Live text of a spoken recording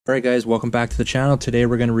Alright guys, welcome back to the channel. Today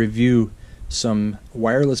we're going to review some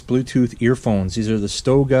wireless Bluetooth earphones. These are the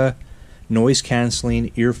STOGA noise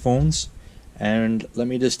cancelling earphones, and let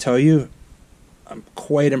me just tell you, I'm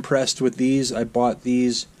quite impressed with these. I bought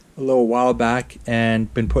these a little while back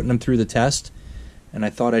and been putting them through the test, and I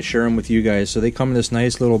thought I'd share them with you guys. So they come in this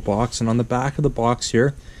nice little box, and on the back of the box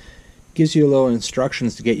here gives you a little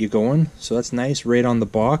instructions to get you going. So that's nice right on the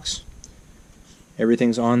box.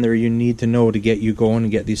 Everything's on there you need to know to get you going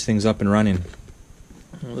and get these things up and running.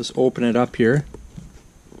 Let's open it up here.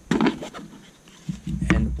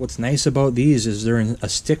 And what's nice about these is they're in a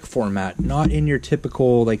stick format, not in your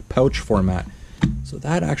typical like pouch format. So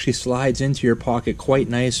that actually slides into your pocket quite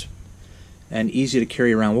nice and easy to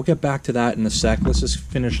carry around. We'll get back to that in a sec. Let's just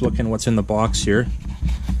finish looking what's in the box here.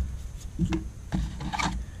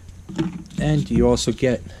 And you also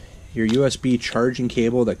get your USB charging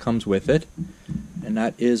cable that comes with it, and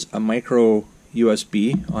that is a micro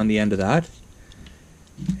USB on the end of that.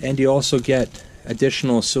 And you also get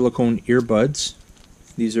additional silicone earbuds.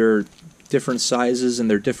 These are different sizes, and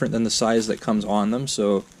they're different than the size that comes on them.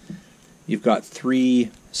 So you've got 3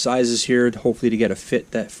 sizes here, hopefully to get a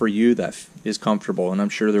fit that for you that is comfortable, and I'm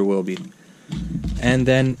sure there will be. And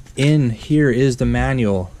then in here is the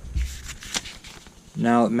manual.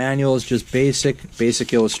 Now, the manual is just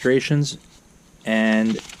basic illustrations,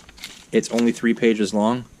 and it's only 3 pages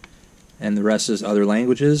long, and the rest is other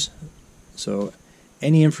languages. So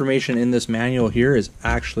any information in this manual here is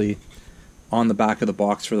actually on the back of the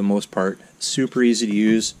box for the most part. Super easy to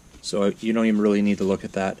use, so you don't even really need to look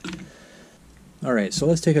at that. Alright, so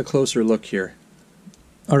let's take a closer look here.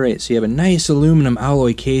 Alright, so you have a nice aluminum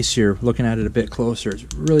alloy case here. Looking at it a bit closer, it's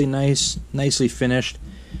really nice, nicely finished.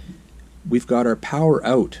 We've got our power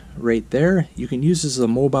out right there. You can use this as a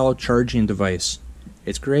mobile charging device.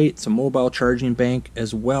 It's great. It's a mobile charging bank,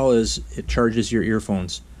 as well as it charges your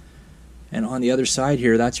earphones. And on the other side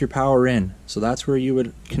here, that's your power in. So that's where you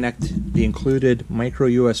would connect the included micro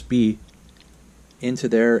USB into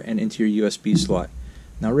there and into your USB slot.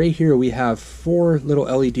 Now right here we have 4 little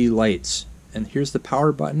LED lights, and here's the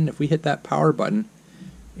power button. If we hit that power button,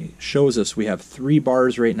 it shows us we have 3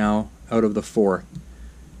 bars right now out of the 4.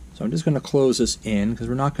 So I'm just going to close this in because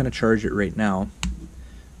we're not going to charge it right now.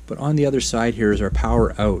 But on the other side here is our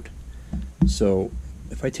power out. So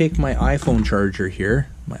if I take my iPhone charger here,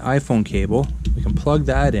 my iPhone cable, we can plug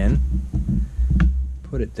that in,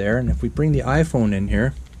 put it there, and if we bring the iPhone in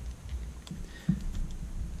here,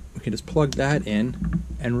 we can just plug that in,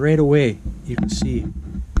 and right away you can see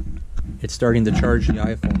it's starting to charge the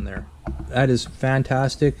iPhone there. That is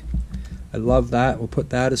fantastic. I love that. We'll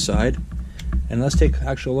put that aside. And let's take an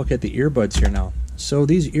actual look at the earbuds here now. So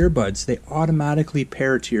these earbuds, they automatically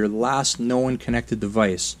pair to your last known connected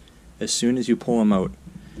device as soon as you pull them out.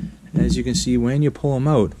 And as you can see, when you pull them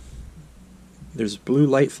out, there's blue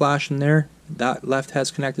light flashing there. That left has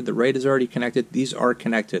connected, the right is already connected. These are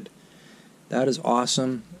connected. That is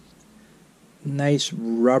awesome. Nice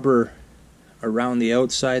rubber around the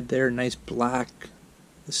outside there, nice black,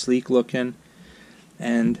 sleek looking.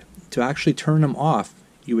 And to actually turn them off,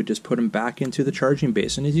 you would just put them back into the charging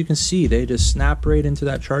base, and as you can see, they just snap right into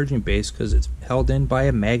that charging base because it's held in by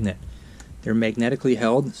a magnet. They're magnetically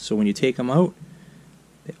held, so when you take them out,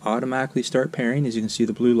 they automatically start pairing. As you can see,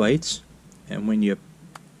 the blue lights, and when you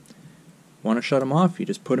want to shut them off, you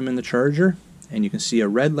just put them in the charger, and you can see a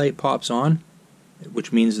red light pops on,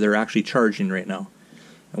 which means they're actually charging right now.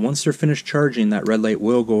 And once they're finished charging, that red light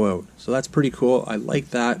will go out. So that's pretty cool. I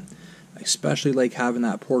like that. I especially like having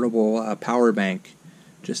that portable power bank,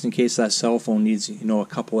 just in case that cell phone needs, a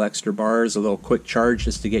couple extra bars, a little quick charge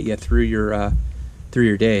just to get you through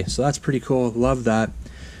your day. So that's pretty cool. Love that.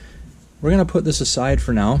 We're gonna put this aside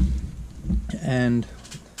for now, and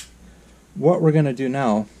what we're gonna do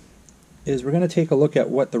now is we're gonna take a look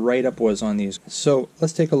at what the write-up was on these. So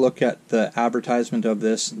let's take a look at the advertisement of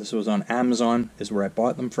this. This was on Amazon, is where I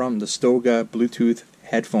bought them from. The STOGA Bluetooth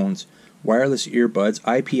headphones, wireless earbuds,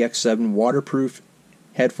 IPX7 waterproof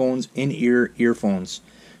headphones, in-ear earphones,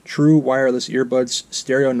 true wireless earbuds,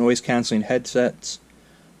 stereo noise cancelling headsets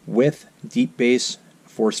with deep bass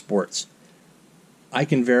for sports. I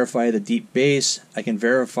can verify the deep bass. I can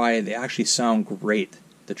verify they actually sound great.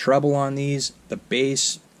 The treble on these, the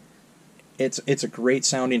bass, it's a great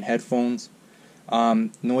sounding headphones.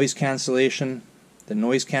 Noise cancellation, the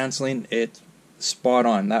noise cancelling, it's spot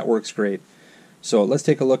on. That works great. So let's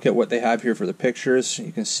take a look at what they have here for the pictures.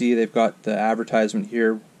 You can see they've got the advertisement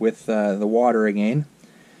here with the water again.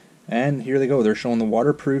 And here they go. They're showing the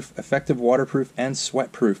waterproof, effective waterproof and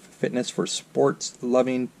sweatproof fitness for sports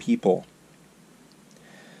loving people.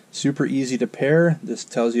 Super easy to pair. This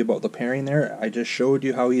tells you about the pairing there. I just showed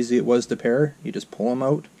you how easy it was to pair. You just pull them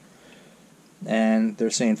out. And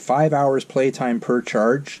they're saying 5 hours playtime per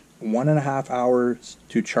charge, 1.5 hours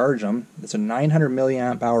to charge them. It's a 900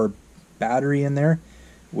 milliamp hour battery in there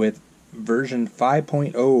with version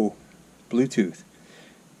 5.0 Bluetooth.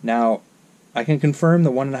 Now, I can confirm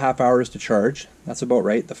the 1.5 hours to charge. That's about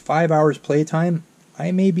right. The 5 hours playtime,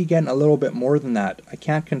 I may be getting a little bit more than that. I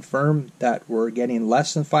can't confirm that we're getting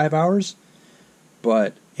less than 5 hours,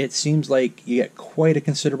 but it seems like you get quite a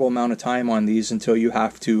considerable amount of time on these until you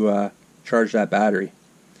have to charge that battery.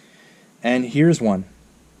 And here's one.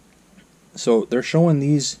 So they're showing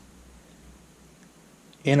these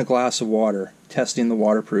in a glass of water, testing the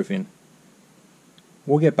waterproofing.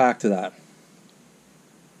 We'll get back to that.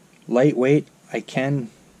 Lightweight,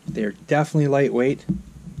 they're definitely lightweight.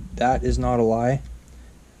 That is not a lie.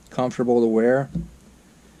 Comfortable to wear.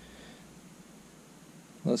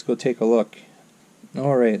 Let's go take a look.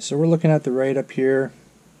 Alright, so we're looking at the right up here.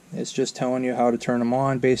 It's just telling you how to turn them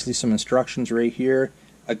on. Basically some instructions right here.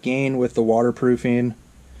 Again with the waterproofing.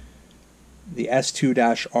 The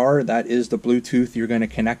S2-R, that is the Bluetooth you're going to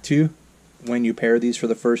connect to when you pair these for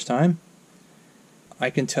the first time. I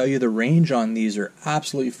can tell you the range on these are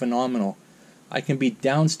absolutely phenomenal. I can be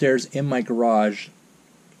downstairs in my garage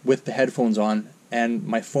with the headphones on, and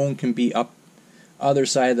my phone can be up other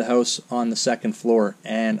side of the house on the second floor,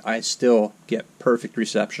 and I still get perfect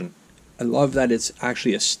reception. I love that it's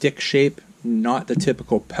actually a stick shape, not the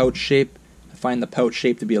typical pouch shape. I find the pouch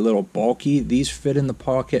shape to be a little bulky. These fit in the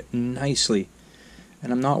pocket nicely,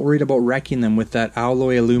 and I'm not worried about wrecking them with that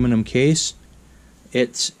alloy aluminum case.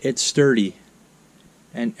 It's sturdy,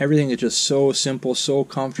 and everything is just so simple, so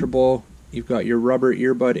comfortable. You've got your rubber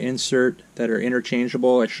earbud insert that are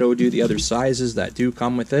interchangeable. I showed you the other sizes that do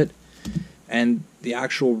come with it, and the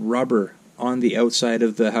actual rubber on the outside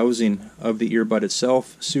of the housing of the earbud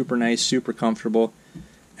itself. Super nice, super comfortable,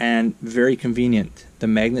 and very convenient. The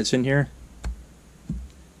magnets in here,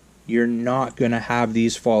 you're not going to have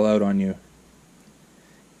these fall out on you.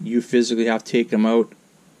 You physically have to take them out,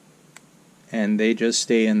 and they just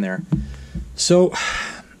stay in there. So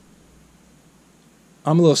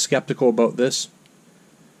I'm a little skeptical about this.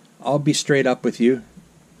 I'll be straight up with you.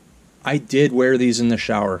 I did wear these in the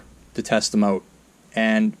shower to test them out,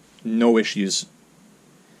 and no issues.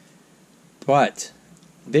 But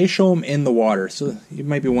they show them in the water, so you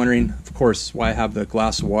might be wondering, of course, why I have the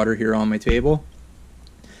glass of water here on my table.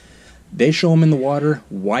 They show them in the water.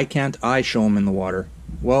 Why can't I show them in the water?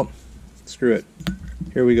 Well, screw it.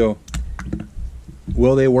 Here we go.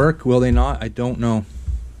 Will they work? Will they not? I don't know.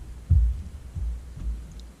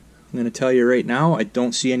 I'm going to tell you right now, I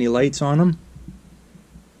don't see any lights on them.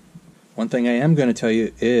 One thing I am going to tell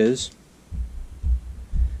you is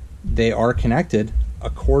they are connected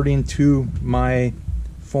according to my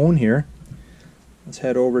phone here. Let's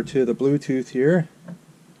head over to the Bluetooth here.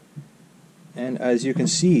 And as you can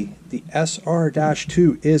see, the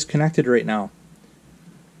SR-2 is connected right now.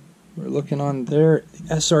 We're looking on there.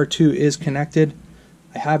 The SR2 is connected.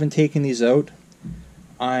 I haven't taken these out.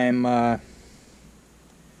 I'm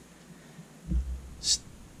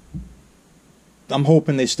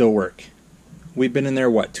hoping they still work. We've been in there,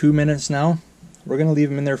 what, 2 minutes now? We're going to leave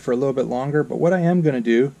them in there for a little bit longer, but what I am going to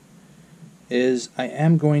do is I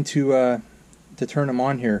am going to turn them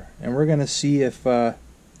on here, and we're going to see if we're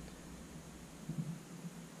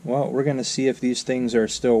going to see if these things are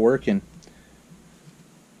still working.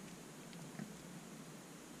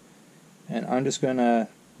 And I'm just going to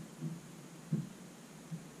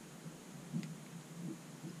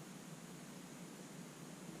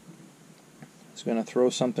throw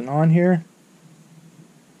something on here.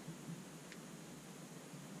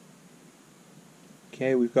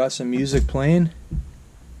 Okay, we've got some music playing.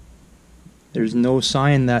 There's no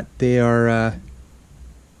sign that they are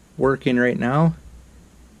working right now.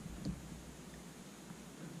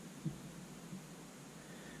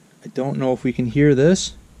 I don't know if we can hear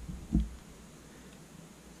this.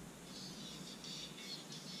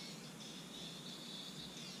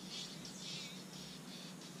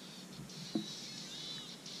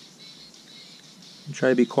 Try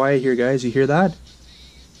to be quiet here, guys. You hear that?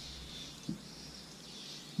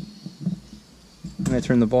 I'm going to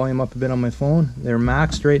turn the volume up a bit on my phone. They're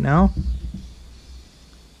maxed right now.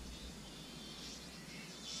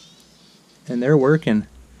 And they're working.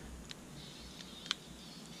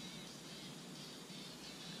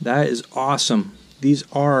 That is awesome. These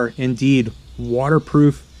are indeed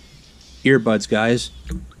waterproof earbuds, guys.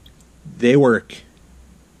 They work.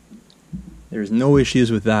 There's no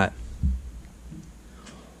issues with that.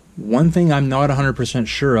 One thing I'm not 100%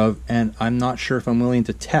 sure of, and I'm not sure if I'm willing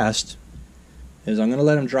to test, is I'm going to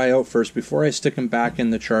let them dry out first before I stick them back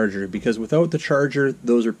in the charger, because without the charger,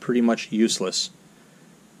 those are pretty much useless.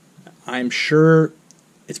 I'm sure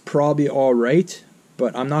it's probably alright,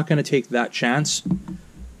 but I'm not going to take that chance.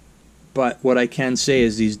 But what I can say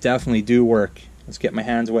is these definitely do work. Let's get my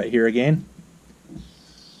hands wet here again.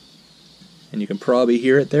 And you can probably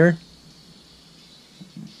hear it there.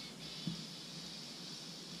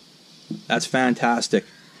 That's fantastic.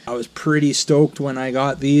 I was pretty stoked when I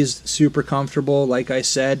got these. Super comfortable. Like I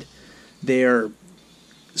said, they're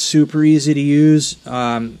super easy to use.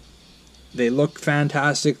 They look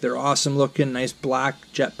fantastic. They're awesome looking. Nice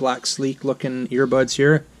black, jet black, sleek looking earbuds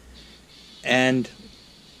here. And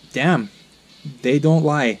damn, they don't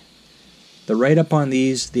lie. The write-up on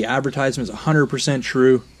these, the advertisement is 100%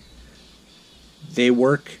 true. They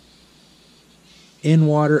work in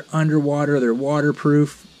water, underwater. They're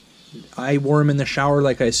waterproof. I wore them in the shower,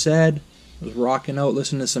 like I said. I was rocking out,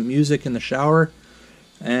 listening to some music in the shower.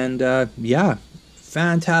 And yeah,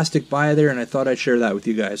 fantastic buy there, and I thought I'd share that with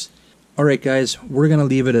you guys. Alright guys, we're going to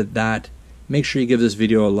leave it at that. Make sure you give this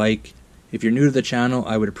video a like. If you're new to the channel,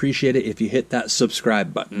 I would appreciate it if you hit that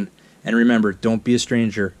subscribe button. And remember, don't be a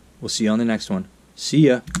stranger. We'll see you on the next one. See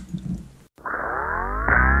ya.